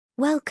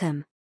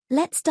Welcome.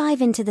 Let's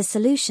dive into the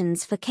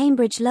solutions for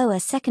Cambridge Lower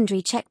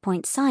Secondary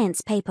Checkpoint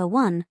Science Paper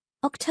 1,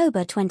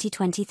 October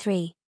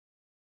 2023.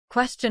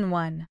 Question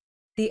 1.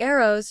 The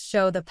arrows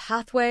show the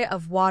pathway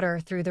of water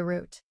through the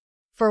root.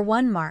 For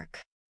 1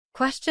 mark.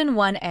 Question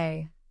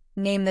 1a.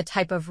 Name the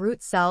type of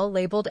root cell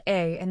labeled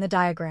A in the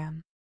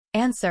diagram.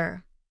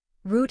 Answer: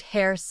 root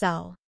hair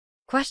cell.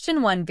 Question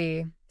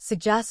 1b.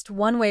 Suggest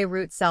one way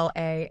root cell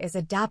A is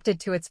adapted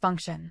to its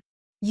function.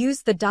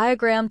 Use the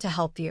diagram to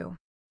help you.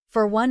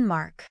 For 1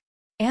 mark.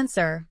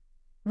 Answer: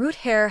 root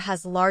hair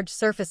has large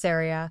surface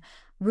area,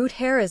 root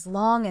hair is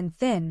long and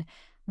thin,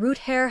 root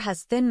hair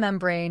has thin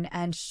membrane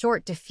and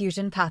short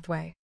diffusion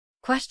pathway.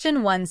 Question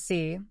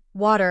 1c.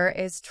 Water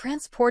is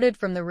transported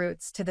from the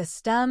roots to the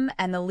stem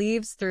and the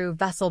leaves through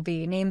vessel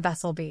B. Name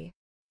vessel B.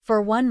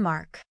 For 1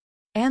 mark.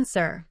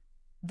 Answer: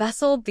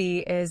 vessel B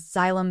is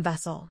xylem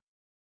vessel.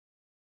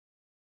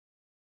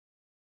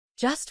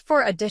 Just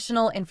for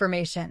additional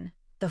information,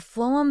 the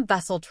phloem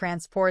vessel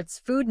transports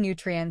food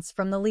nutrients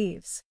from the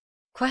leaves.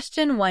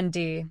 Question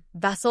 1d.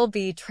 Vessel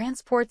B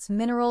transports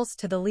minerals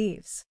to the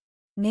leaves.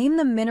 Name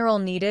the mineral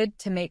needed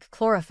to make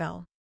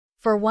chlorophyll.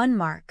 For 1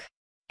 mark.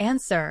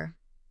 Answer: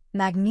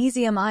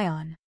 magnesium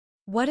ion.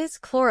 What is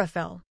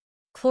chlorophyll?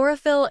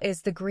 Chlorophyll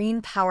is the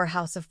green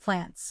powerhouse of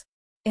plants.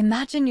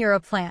 Imagine you're a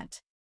plant.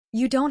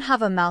 You don't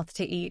have a mouth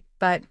to eat,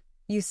 but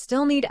you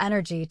still need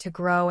energy to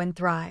grow and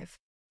thrive.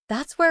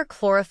 That's where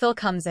chlorophyll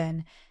comes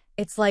in.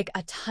 It's like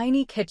a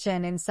tiny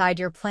kitchen inside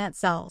your plant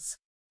cells.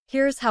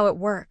 Here's how it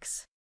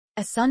works.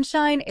 As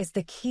sunshine is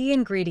the key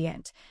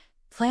ingredient,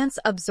 plants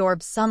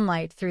absorb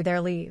sunlight through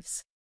their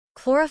leaves.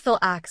 Chlorophyll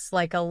acts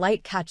like a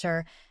light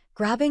catcher,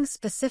 grabbing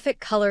specific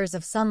colors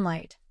of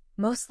sunlight,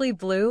 mostly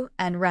blue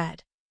and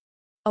red.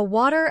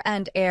 Water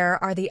and air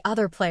are the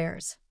other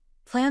players.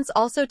 Plants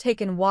also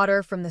take in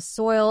water from the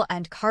soil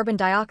and carbon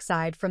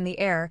dioxide from the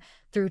air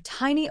through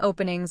tiny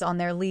openings on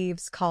their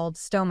leaves called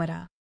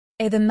stomata.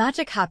 The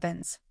magic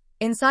happens.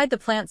 Inside the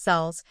plant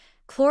cells,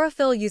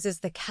 chlorophyll uses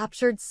the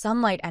captured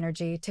sunlight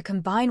energy to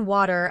combine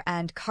water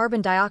and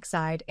carbon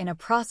dioxide in a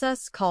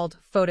process called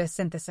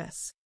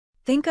photosynthesis.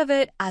 Think of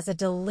it as a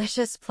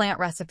delicious plant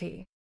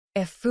recipe.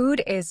 If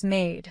food is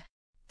made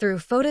through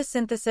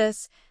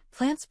photosynthesis,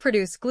 plants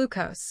produce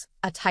glucose,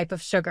 a type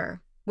of sugar,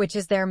 which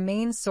is their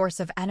main source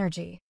of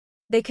energy.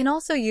 They can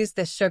also use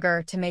this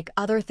sugar to make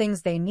other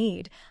things they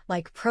need,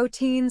 like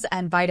proteins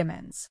and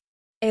vitamins.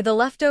 The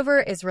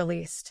leftover is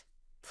released.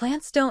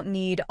 Plants don't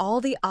need all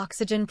the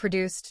oxygen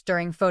produced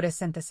during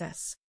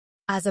photosynthesis.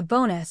 As a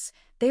bonus,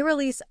 they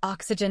release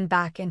oxygen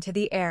back into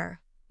the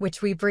air,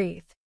 which we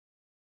breathe.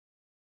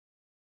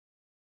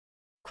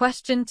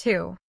 Question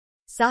 2.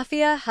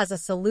 Saphia has a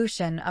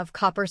solution of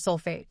copper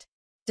sulfate.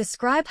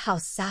 Describe how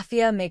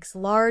Saphia makes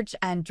large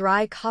and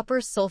dry copper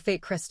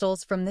sulfate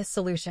crystals from this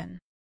solution.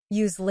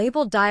 Use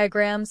labeled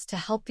diagrams to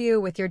help you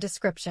with your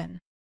description.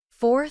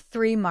 For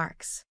 3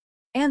 marks.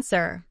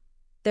 Answer: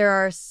 there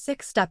are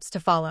 6 steps to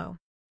follow.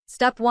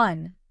 Step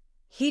 1.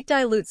 Heat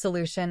dilute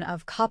solution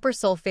of copper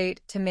sulfate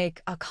to make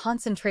a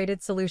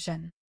concentrated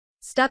solution.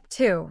 Step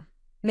 2.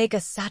 Make a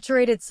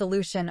saturated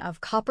solution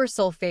of copper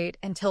sulfate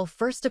until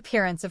first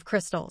appearance of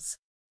crystals.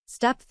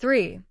 Step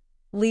 3.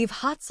 Leave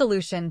hot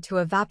solution to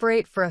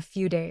evaporate for a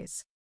few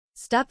days.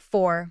 Step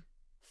 4.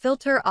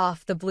 Filter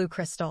off the blue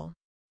crystal.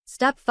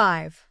 Step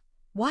 5.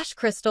 Wash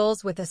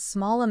crystals with a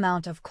small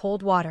amount of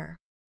cold water.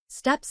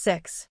 Step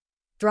 6.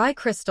 Dry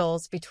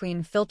crystals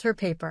between filter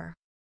paper.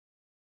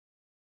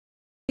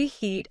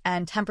 Heat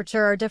and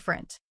temperature are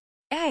different.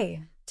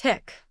 A.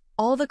 Tick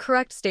all the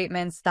correct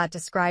statements that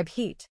describe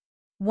heat.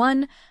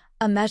 1.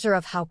 A measure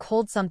of how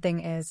cold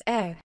something is.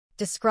 A.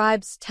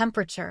 Describes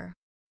temperature.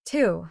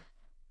 2.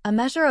 A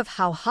measure of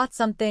how hot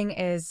something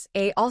is.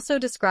 A. Also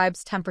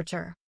describes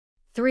temperature.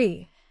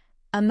 3.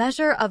 A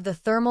measure of the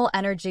thermal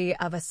energy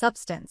of a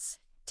substance.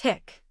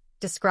 Tick.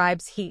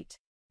 Describes heat.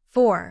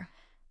 4.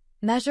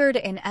 Measured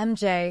in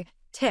mJ.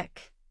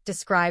 Tick.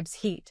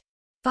 Describes heat.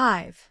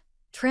 5.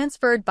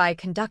 Transferred by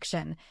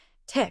conduction.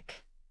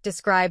 Tick.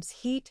 Describes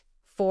heat.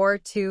 4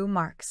 2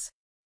 marks.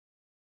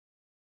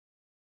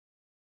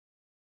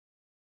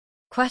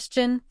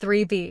 Question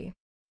 3b.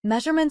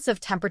 Measurements of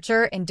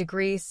temperature in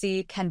degrees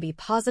C can be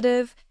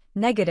positive,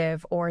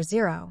 negative, or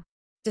 0.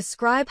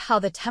 Describe how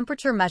the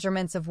temperature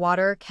measurements of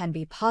water can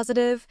be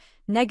positive,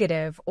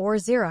 negative, or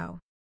 0.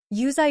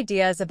 Use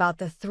ideas about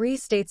the 3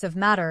 states of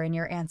matter in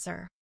your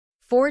answer.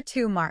 4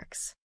 2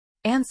 marks.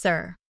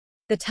 Answer: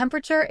 the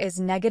temperature is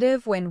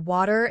negative when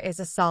water is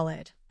a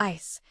solid,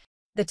 ice.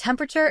 The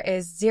temperature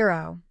is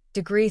 0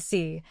 degrees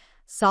C,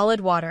 solid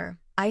water,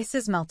 ice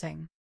is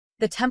melting.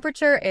 The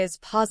temperature is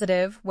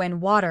positive when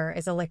water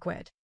is a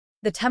liquid.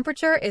 The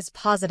temperature is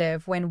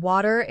positive when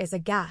water is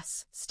a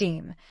gas,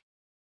 steam.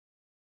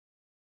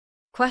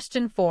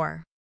 Question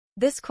 4.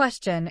 This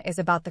question is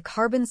about the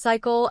carbon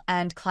cycle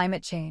and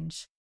climate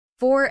change.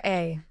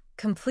 4a.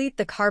 Complete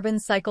the carbon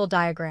cycle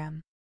diagram.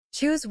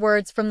 Choose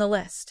words from the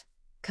list: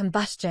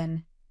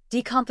 combustion,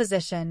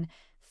 decomposition,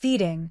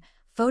 feeding,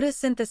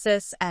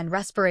 photosynthesis, and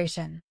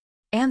respiration.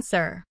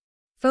 Answer: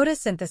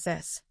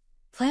 photosynthesis.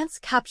 Plants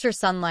capture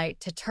sunlight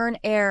to turn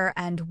air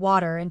and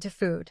water into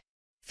food.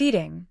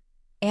 Feeding.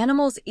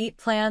 Animals eat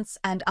plants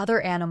and other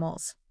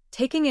animals,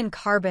 taking in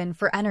carbon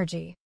for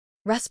energy.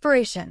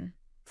 Respiration.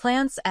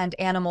 Plants and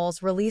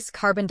animals release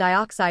carbon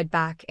dioxide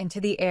back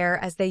into the air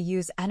as they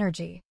use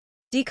energy.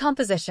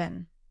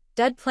 Decomposition.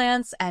 Dead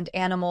plants and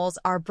animals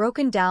are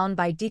broken down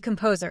by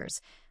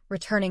decomposers,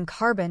 returning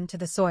carbon to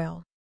the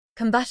soil.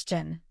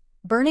 Combustion.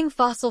 Burning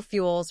fossil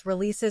fuels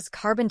releases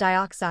carbon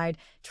dioxide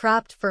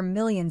trapped for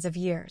millions of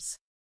years.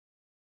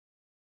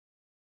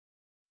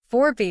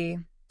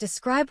 4b.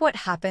 Describe what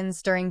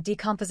happens during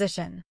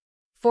decomposition.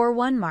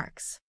 4.1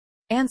 marks.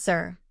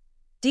 Answer.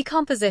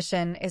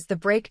 Decomposition is the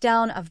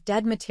breakdown of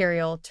dead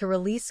material to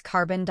release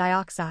carbon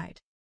dioxide.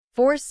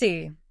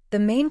 4c. The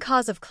main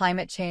cause of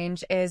climate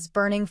change is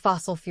burning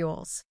fossil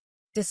fuels.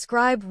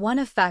 Describe one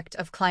effect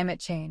of climate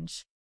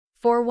change.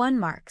 4.1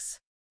 marks.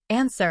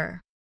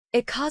 Answer.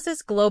 It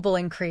causes global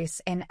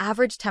increase in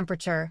average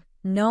temperature,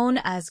 known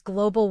as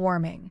global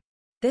warming.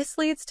 This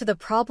leads to the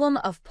problem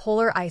of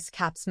polar ice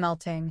caps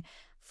melting,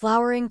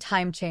 flowering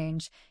time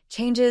change,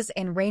 changes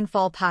in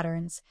rainfall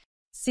patterns,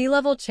 sea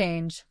level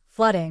change,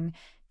 flooding,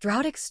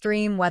 drought,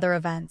 extreme weather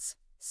events,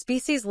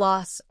 species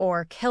loss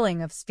or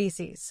killing of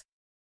species.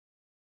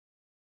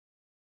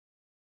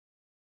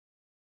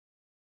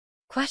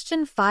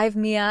 Question 5.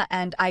 Mia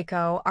and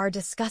Aiko are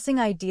discussing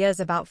ideas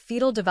about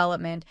fetal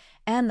development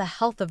and the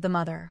health of the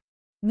mother.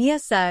 Mia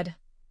said,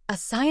 "A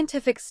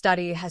scientific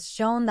study has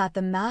shown that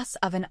the mass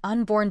of an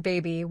unborn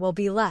baby will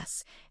be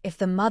less if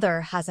the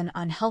mother has an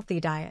unhealthy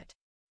diet.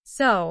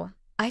 So,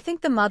 I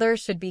think the mother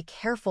should be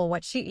careful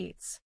what she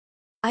eats."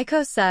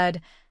 Aiko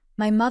said,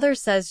 "My mother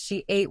says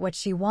she ate what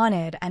she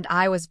wanted and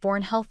I was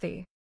born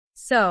healthy.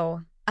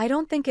 So, I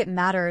don't think it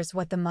matters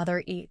what the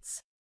mother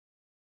eats."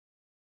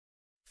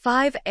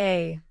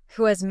 5a.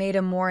 Who has made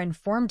a more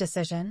informed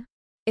decision?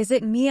 Is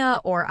it Mia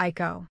or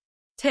Aiko?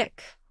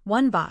 Tick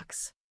 1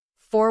 box.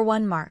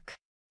 4.1 mark.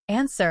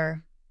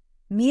 Answer.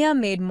 Mia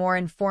made more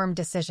informed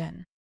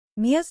decision.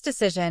 Mia's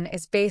decision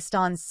is based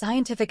on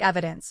scientific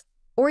evidence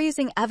or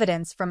using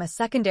evidence from a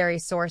secondary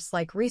source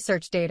like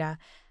research data,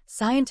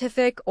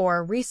 scientific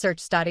or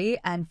research study,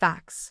 and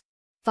facts.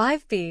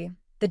 5b.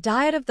 The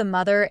diet of the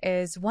mother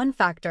is one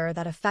factor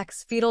that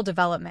affects fetal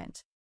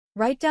development.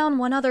 Write down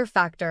one other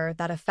factor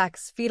that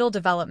affects fetal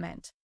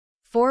development.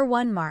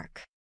 4.1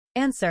 mark.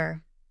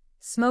 Answer.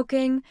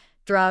 Smoking,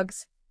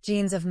 drugs,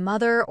 genes of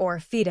mother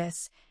or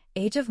fetus,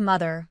 age of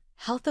mother,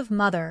 health of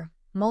mother,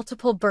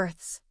 multiple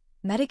births,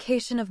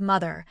 medication of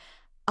mother,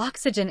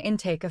 oxygen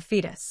intake of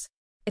fetus,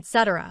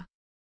 etc.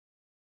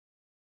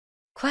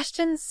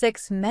 Question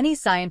 6. Many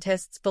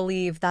scientists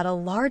believe that a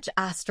large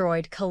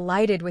asteroid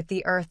collided with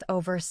the Earth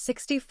over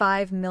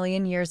 65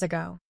 million years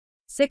ago.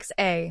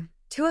 6a.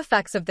 Two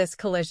effects of this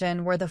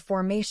collision were the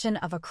formation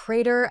of a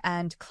crater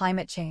and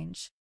climate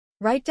change.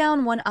 Write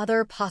down one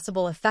other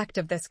possible effect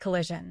of this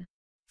collision.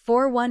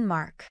 4.1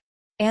 mark.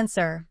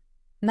 Answer.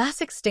 Mass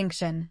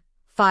extinction,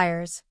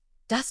 fires,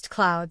 dust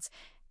clouds,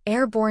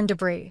 airborne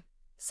debris,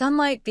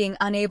 sunlight being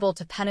unable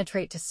to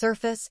penetrate to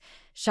surface,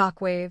 shock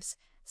waves,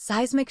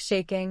 seismic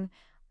shaking,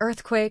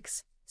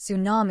 earthquakes,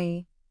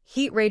 tsunami,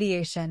 heat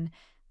radiation,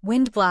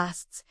 wind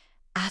blasts,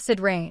 acid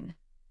rain,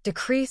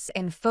 decrease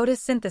in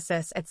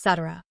photosynthesis,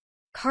 etc.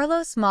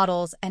 Carlos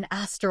models an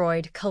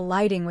asteroid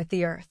colliding with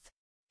the Earth.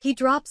 He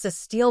drops a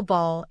steel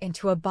ball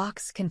into a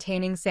box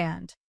containing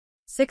sand.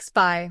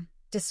 6b.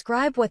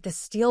 Describe what the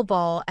steel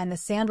ball and the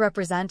sand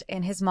represent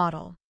in his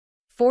model.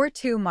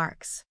 4.2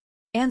 marks.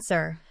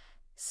 Answer.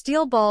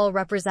 Steel ball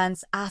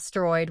represents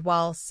asteroid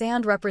while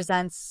sand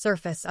represents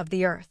surface of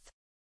the Earth.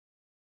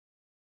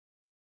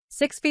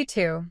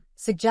 6b2.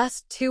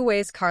 Suggest 2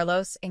 ways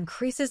Carlos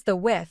increases the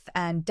width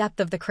and depth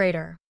of the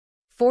crater.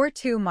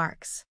 4.2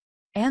 marks.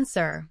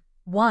 Answer.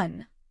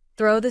 1.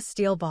 Throw the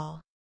steel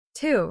ball.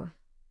 2.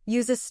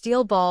 Use a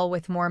steel ball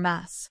with more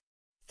mass.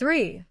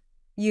 3.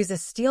 Use a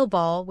steel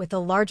ball with a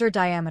larger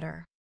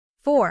diameter.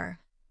 4.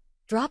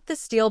 Drop the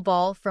steel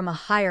ball from a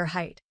higher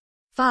height.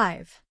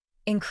 5.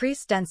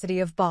 Increase density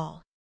of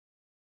ball.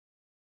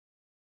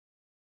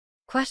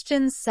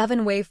 Question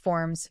 7.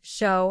 Waveforms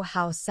show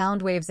how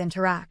sound waves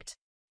interact.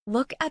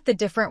 Look at the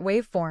different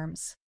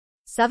waveforms.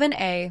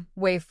 7a.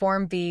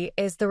 Waveform B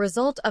is the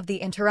result of the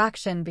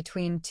interaction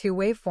between two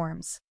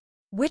waveforms.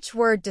 Which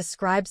word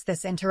describes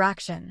this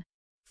interaction?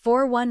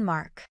 4.1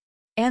 mark.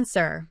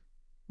 Answer.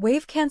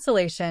 Wave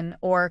cancellation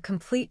or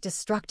complete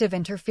destructive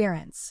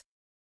interference.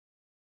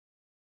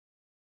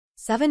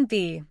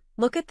 7b.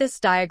 Look at this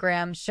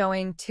diagram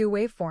showing two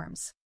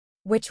waveforms.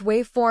 Which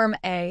waveform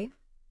A,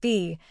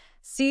 B,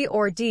 C,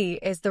 or D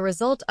is the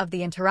result of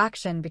the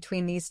interaction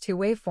between these two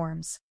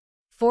waveforms?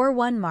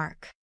 4.1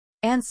 mark.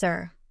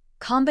 Answer.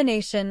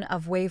 Combination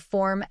of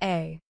waveform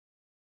A.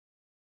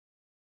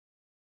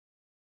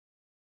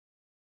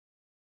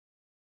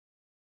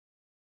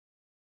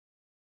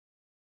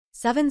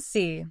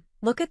 7c.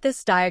 Look at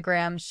this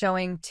diagram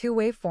showing two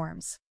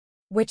waveforms.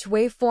 Which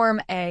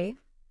waveform A,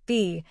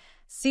 B,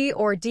 C,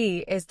 or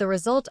D is the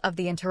result of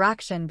the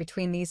interaction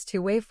between these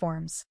two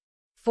waveforms?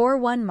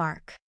 4.1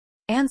 mark.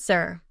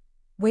 Answer: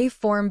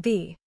 waveform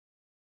B.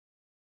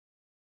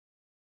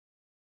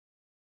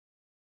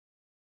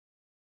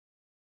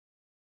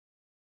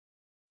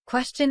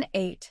 Question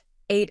 8.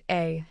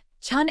 8a.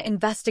 Chun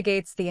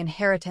investigates the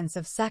inheritance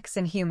of sex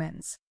in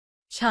humans.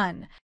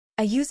 Chun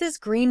uses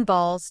green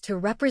balls to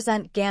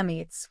represent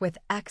gametes with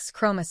X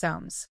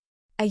chromosomes.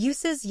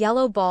 Uses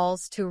yellow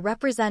balls to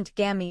represent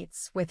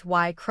gametes with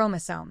Y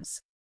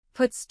chromosomes.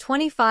 Puts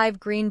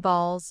 25 green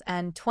balls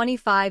and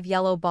 25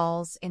 yellow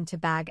balls into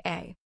bag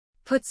A.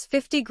 Puts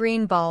 50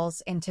 green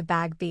balls into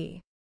bag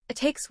B. It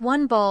takes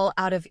one ball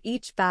out of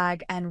each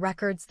bag and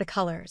records the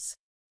colors.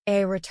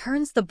 A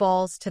returns the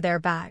balls to their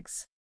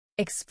bags.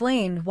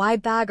 Explain why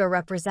bag A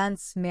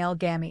represents male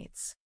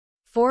gametes.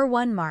 For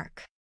 1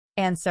 mark.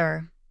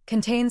 Answer: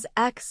 contains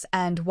X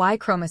and Y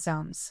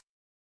chromosomes.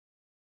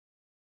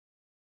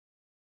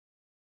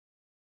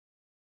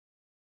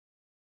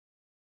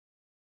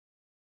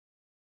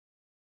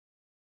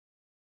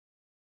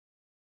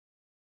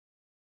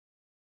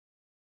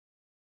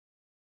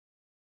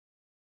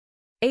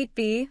 Eight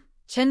B.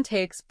 Chin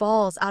takes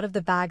balls out of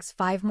the bags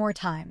 5 more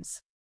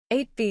times.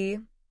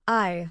 8b.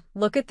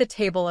 Look at the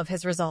table of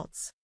his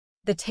results.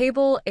 The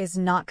table is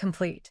not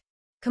complete.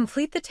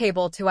 Complete the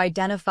table to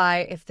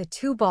identify if the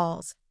 2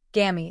 balls,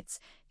 gametes,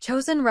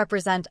 chosen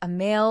represent a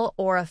male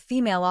or a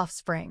female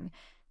offspring.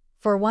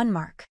 For 1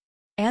 mark.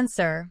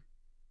 Answer: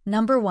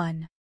 number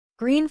 1.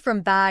 Green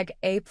from bag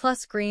A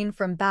plus green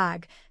from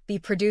bag B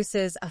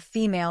produces a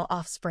female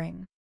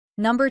offspring.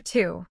 Number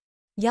 2.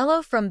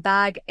 Yellow from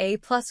bag A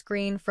plus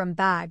green from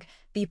bag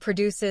B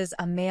produces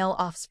a male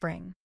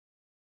offspring.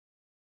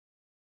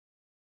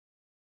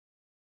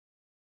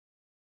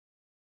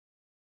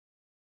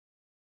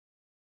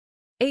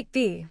 Eight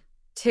B.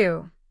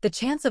 2. The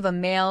chance of a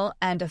male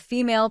and a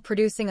female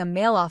producing a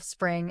male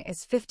offspring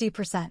is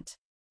 50%.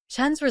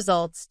 Chen's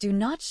results do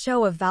not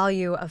show a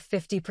value of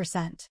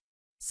 50%.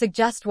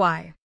 Suggest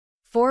why.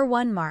 For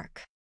 1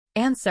 mark.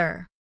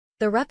 Answer: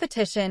 the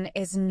repetition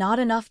is not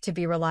enough to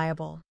be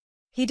reliable.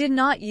 He did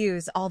not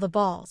use all the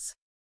balls.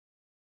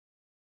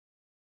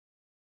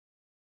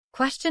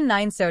 Question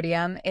 9.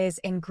 Sodium is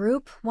in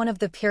group 1 of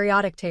the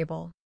periodic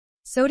table.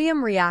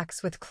 Sodium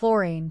reacts with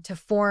chlorine to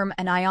form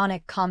an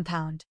ionic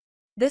compound.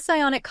 This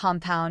ionic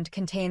compound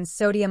contains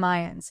sodium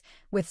ions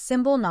with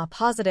symbol Na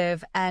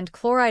positive and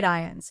chloride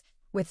ions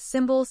with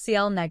symbol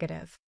Cl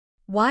negative.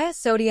 Why a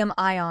sodium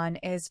ion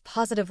is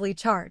positively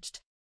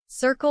charged?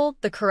 Circle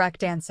the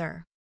correct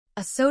answer.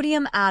 A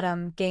sodium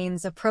atom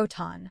gains a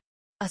proton.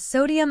 A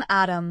sodium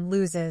atom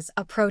loses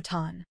a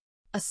proton.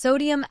 A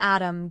sodium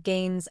atom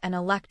gains an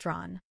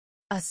electron.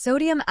 A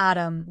sodium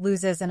atom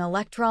loses an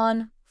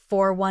electron.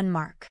 For 1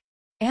 mark.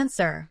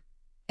 Answer: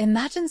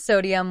 imagine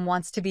sodium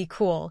wants to be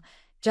cool,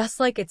 just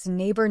like its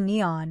neighbor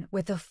neon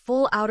with a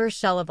full outer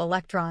shell of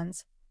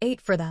electrons, 8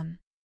 for them.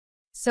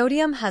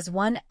 Sodium has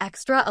 1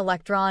 extra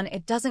electron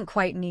it doesn't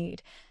quite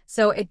need,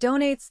 so it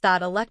donates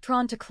that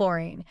electron to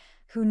chlorine,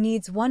 who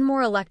needs 1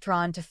 more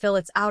electron to fill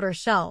its outer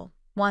shell,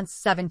 wants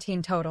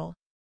 17 total.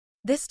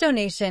 This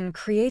donation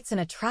creates an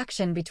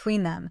attraction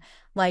between them,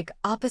 like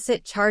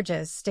opposite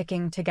charges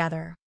sticking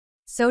together.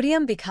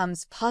 Sodium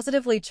becomes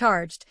positively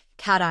charged,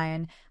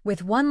 cation,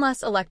 with 1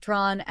 less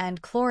electron,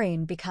 and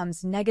chlorine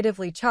becomes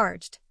negatively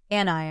charged,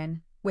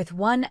 anion, with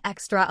 1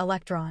 extra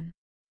electron.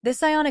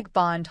 This ionic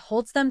bond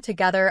holds them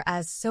together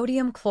as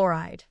sodium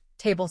chloride,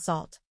 table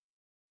salt.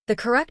 The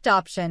correct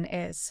option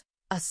is: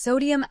 a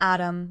sodium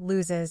atom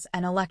loses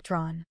an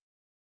electron.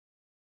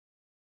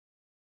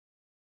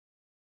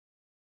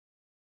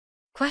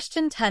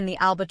 Question 10. The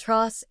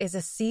albatross is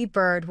a sea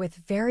bird with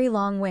very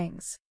long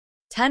wings.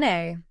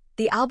 10a.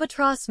 The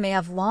albatross may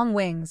have long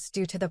wings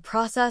due to the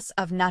process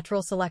of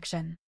natural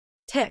selection.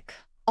 Tick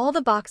all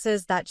the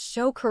boxes that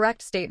show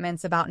correct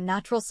statements about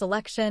natural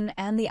selection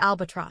and the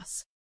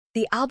albatross.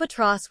 The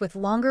albatross with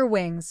longer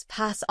wings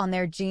pass on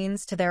their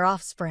genes to their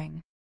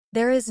offspring.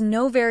 There is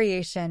no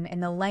variation in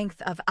the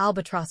length of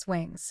albatross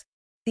wings.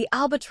 The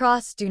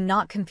albatross do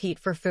not compete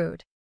for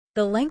food.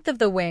 The length of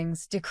the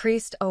wings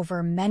decreased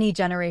over many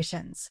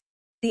generations.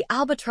 The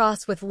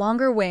albatross with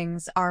longer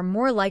wings are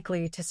more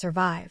likely to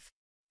survive.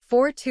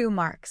 For 2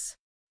 marks.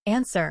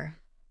 Answer: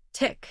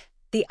 tick.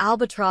 The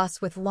albatross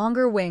with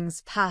longer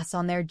wings pass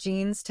on their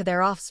genes to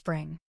their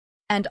offspring.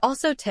 And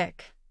also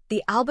tick.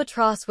 The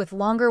albatross with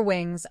longer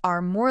wings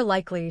are more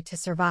likely to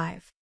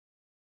survive.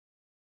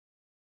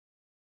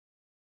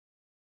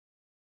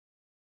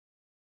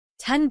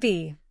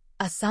 10b.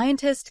 A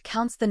scientist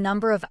counts the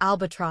number of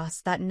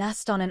albatross that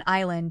nest on an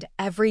island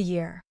every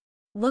year.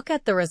 Look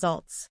at the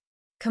results.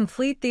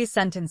 Complete these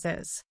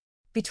sentences.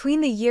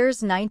 Between the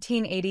years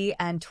 1980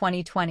 and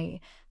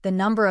 2020, the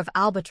number of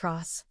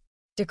albatross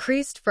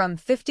decreased from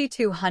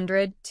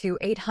 5,200 to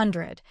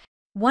 800.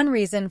 One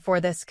reason for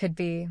this could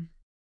be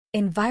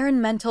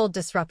environmental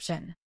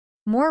disruption.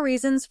 More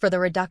reasons for the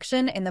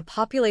reduction in the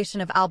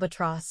population of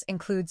albatross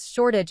includes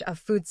shortage of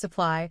food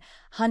supply,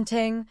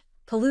 hunting,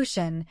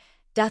 pollution,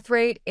 death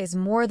rate is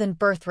more than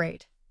birth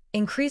rate,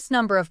 increased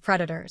number of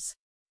predators.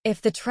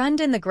 If the trend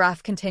in the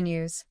graph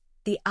continues,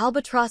 the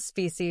albatross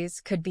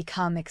species could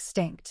become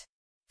extinct.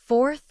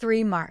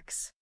 3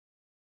 marks.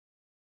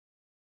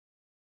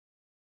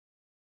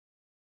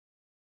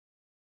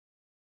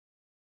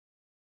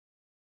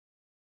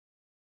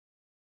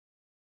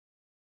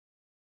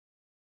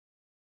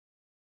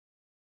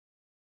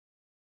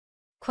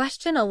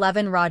 Question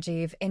 11.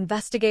 Rajiv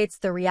investigates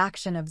the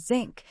reaction of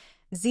zinc,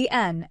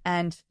 Zn,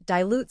 and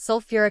dilute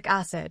sulfuric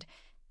acid,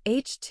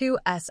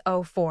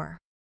 H2SO4,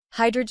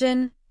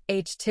 hydrogen,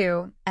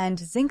 H2, and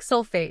zinc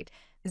sulfate,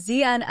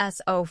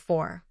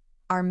 ZnSO4,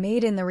 are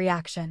made in the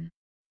reaction.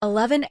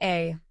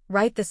 11a.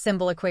 Write the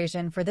symbol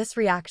equation for this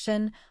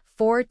reaction,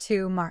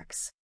 2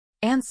 marks.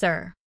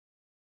 Answer.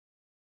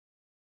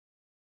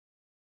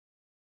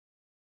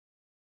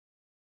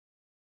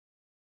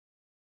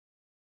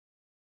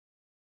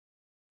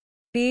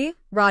 B.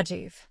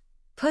 Rajiv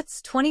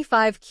puts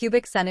 25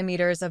 cubic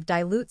centimeters of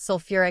dilute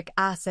sulfuric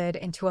acid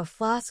into a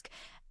flask,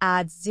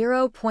 adds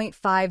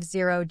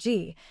 0.50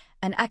 g,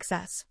 an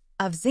excess,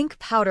 of zinc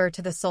powder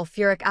to the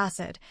sulfuric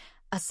acid,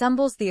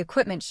 assembles the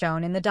equipment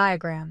shown in the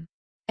diagram,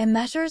 and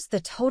measures the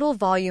total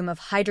volume of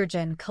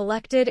hydrogen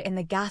collected in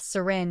the gas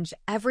syringe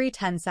every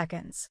 10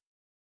 seconds.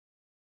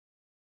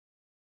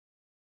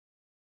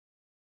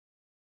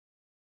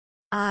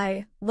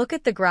 I. Look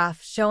at the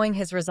graph showing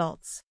his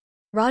results.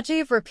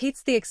 Rajiv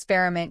repeats the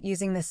experiment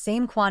using the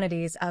same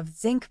quantities of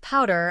zinc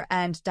powder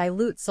and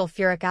dilute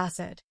sulfuric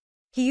acid.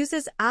 He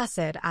uses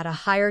acid at a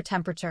higher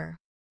temperature.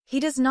 He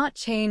does not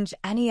change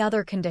any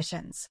other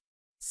conditions.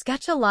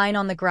 Sketch a line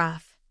on the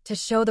graph to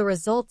show the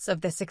results of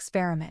this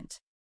experiment.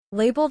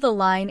 Label the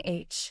line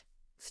H.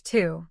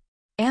 2.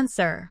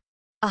 Answer.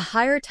 A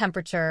higher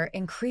temperature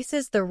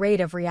increases the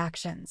rate of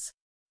reactions.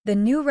 The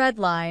new red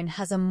line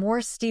has a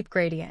more steep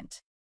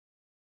gradient.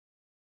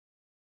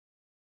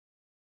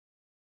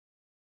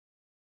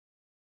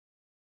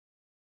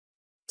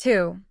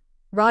 Two.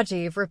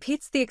 Rajiv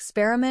repeats the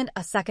experiment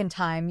a second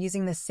time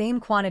using the same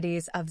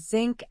quantities of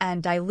zinc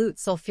and dilute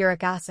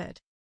sulfuric acid.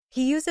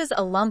 He uses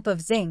a lump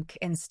of zinc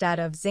instead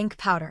of zinc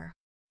powder.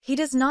 He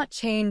does not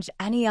change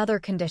any other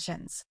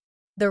conditions.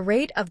 The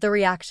rate of the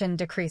reaction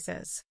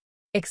decreases.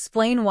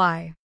 Explain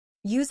why.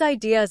 Use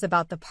ideas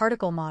about the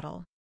particle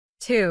model.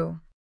 2.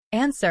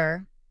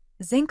 Answer.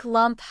 Zinc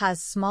lump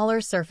has smaller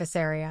surface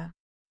area.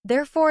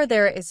 Therefore,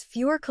 there is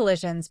fewer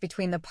collisions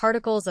between the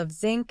particles of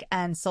zinc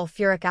and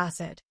sulfuric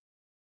acid.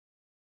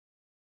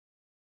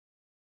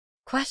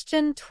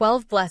 Question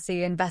 12.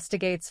 Blessy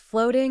investigates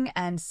floating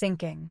and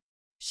sinking.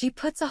 She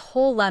puts a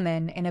whole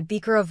lemon in a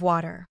beaker of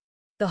water.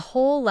 The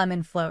whole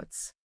lemon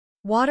floats.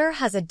 Water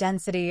has a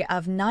density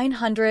of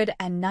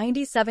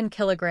 997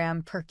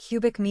 kg per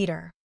cubic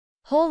meter.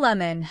 Whole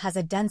lemon has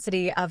a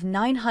density of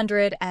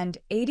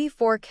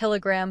 984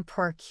 kg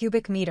per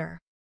cubic meter.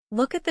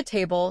 Look at the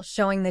table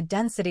showing the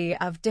density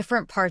of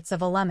different parts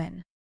of a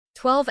lemon.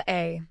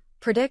 12a.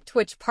 Predict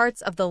which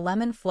parts of the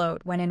lemon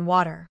float when in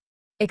water.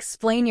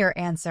 Explain your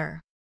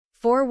answer.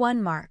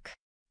 1 mark.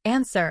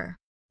 Answer.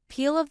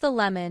 Peel of the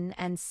lemon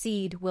and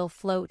seed will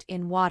float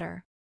in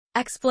water.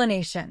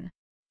 Explanation.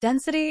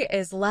 Density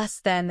is less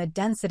than the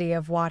density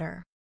of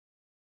water.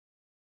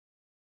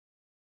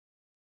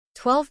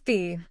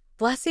 12b.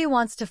 Blessy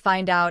wants to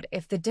find out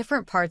if the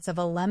different parts of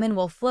a lemon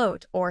will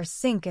float or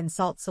sink in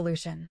salt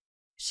solution.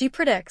 She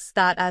predicts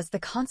that as the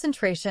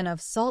concentration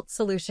of salt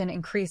solution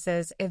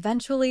increases,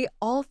 eventually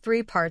all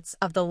 3 parts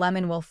of the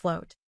lemon will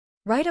float.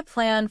 Write a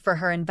plan for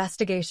her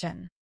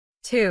investigation.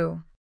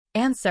 2.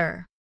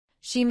 Answer.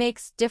 She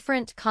makes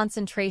different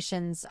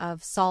concentrations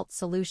of salt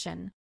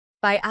solution.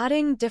 By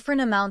adding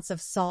different amounts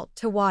of salt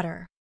to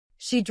water,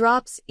 she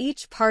drops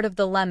each part of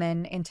the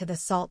lemon into the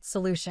salt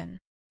solution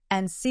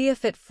and see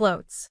if it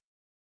floats.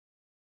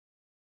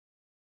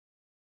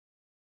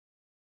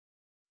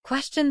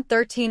 Question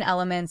 13.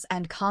 Elements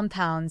and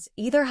compounds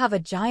either have a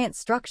giant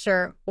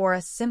structure or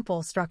a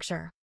simple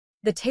structure.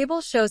 The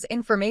table shows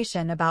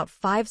information about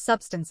 5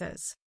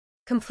 substances.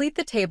 Complete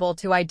the table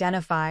to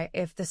identify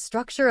if the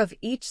structure of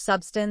each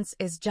substance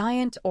is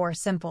giant or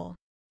simple,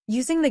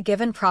 using the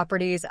given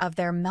properties of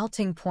their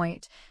melting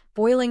point,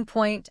 boiling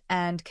point,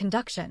 and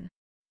conduction.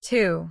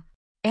 2.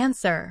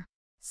 Answer.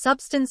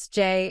 Substance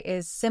J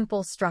is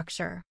simple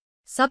structure.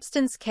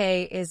 Substance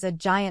K is a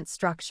giant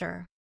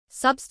structure.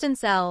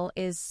 Substance L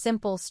is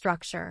simple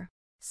structure.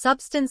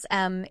 Substance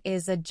M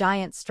is a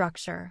giant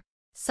structure.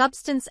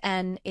 Substance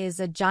N is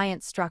a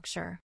giant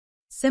structure.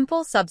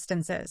 Simple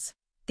substances.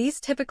 These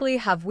typically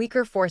have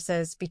weaker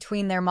forces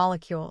between their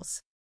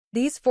molecules.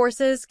 These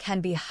forces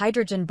can be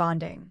hydrogen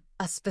bonding,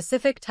 a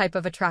specific type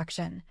of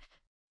attraction.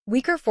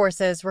 Weaker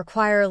forces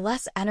require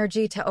less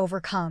energy to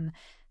overcome,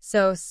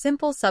 so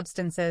simple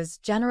substances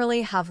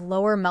generally have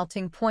lower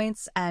melting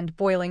points and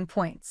boiling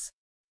points.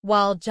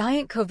 While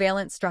giant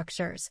covalent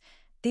structures,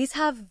 these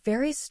have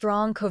very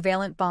strong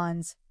covalent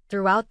bonds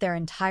throughout their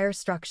entire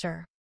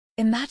structure.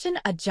 Imagine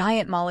a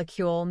giant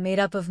molecule made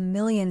up of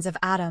millions of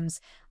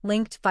atoms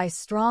linked by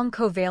strong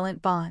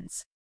covalent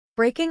bonds.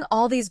 Breaking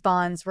all these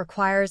bonds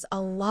requires a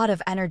lot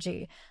of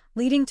energy,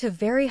 leading to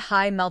very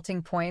high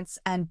melting points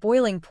and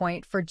boiling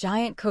point for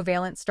giant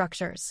covalent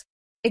structures.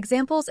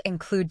 Examples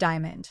include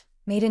diamond,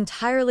 made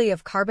entirely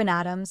of carbon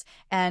atoms,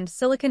 and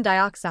silicon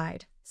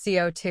dioxide,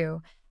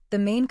 CO2, the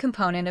main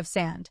component of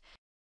sand.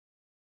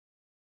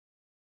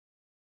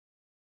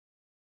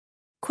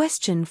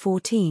 Question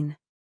 14.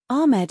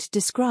 Ahmed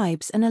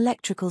describes an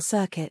electrical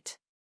circuit.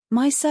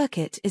 My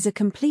circuit is a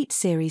complete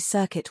series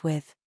circuit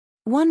with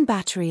 1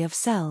 battery of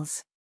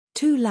cells,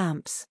 2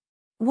 lamps,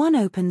 1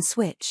 open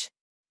switch,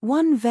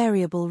 1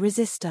 variable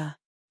resistor,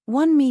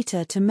 1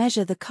 meter to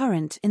measure the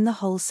current in the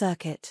whole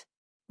circuit,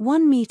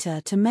 1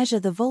 meter to measure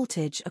the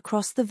voltage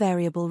across the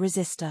variable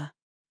resistor.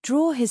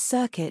 Draw his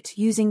circuit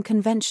using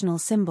conventional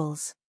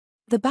symbols.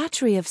 The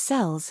battery of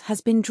cells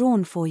has been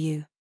drawn for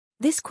you.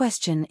 This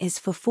question is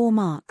for 4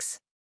 marks.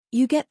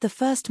 You get the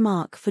first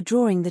mark for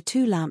drawing the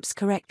 2 lamps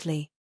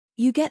correctly.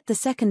 You get the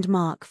second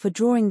mark for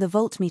drawing the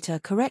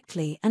voltmeter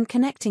correctly and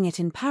connecting it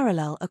in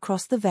parallel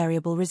across the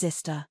variable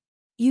resistor.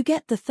 You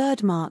get the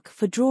third mark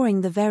for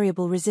drawing the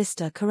variable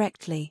resistor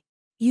correctly.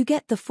 You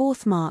get the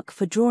fourth mark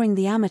for drawing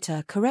the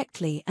ammeter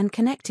correctly and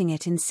connecting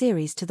it in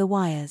series to the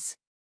wires.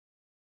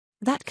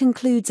 That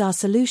concludes our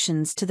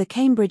solutions to the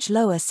Cambridge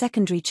Lower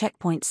Secondary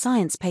Checkpoint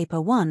Science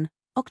Paper 1,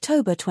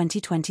 October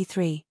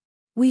 2023.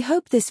 We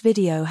hope this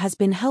video has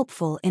been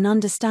helpful in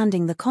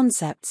understanding the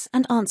concepts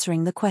and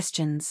answering the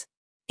questions.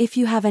 If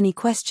you have any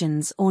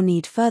questions or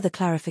need further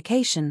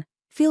clarification,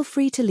 feel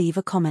free to leave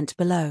a comment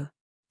below.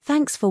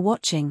 Thanks for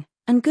watching,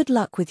 and good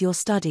luck with your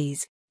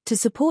studies. To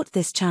support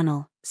this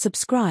channel,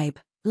 subscribe,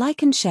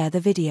 like and share the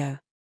video.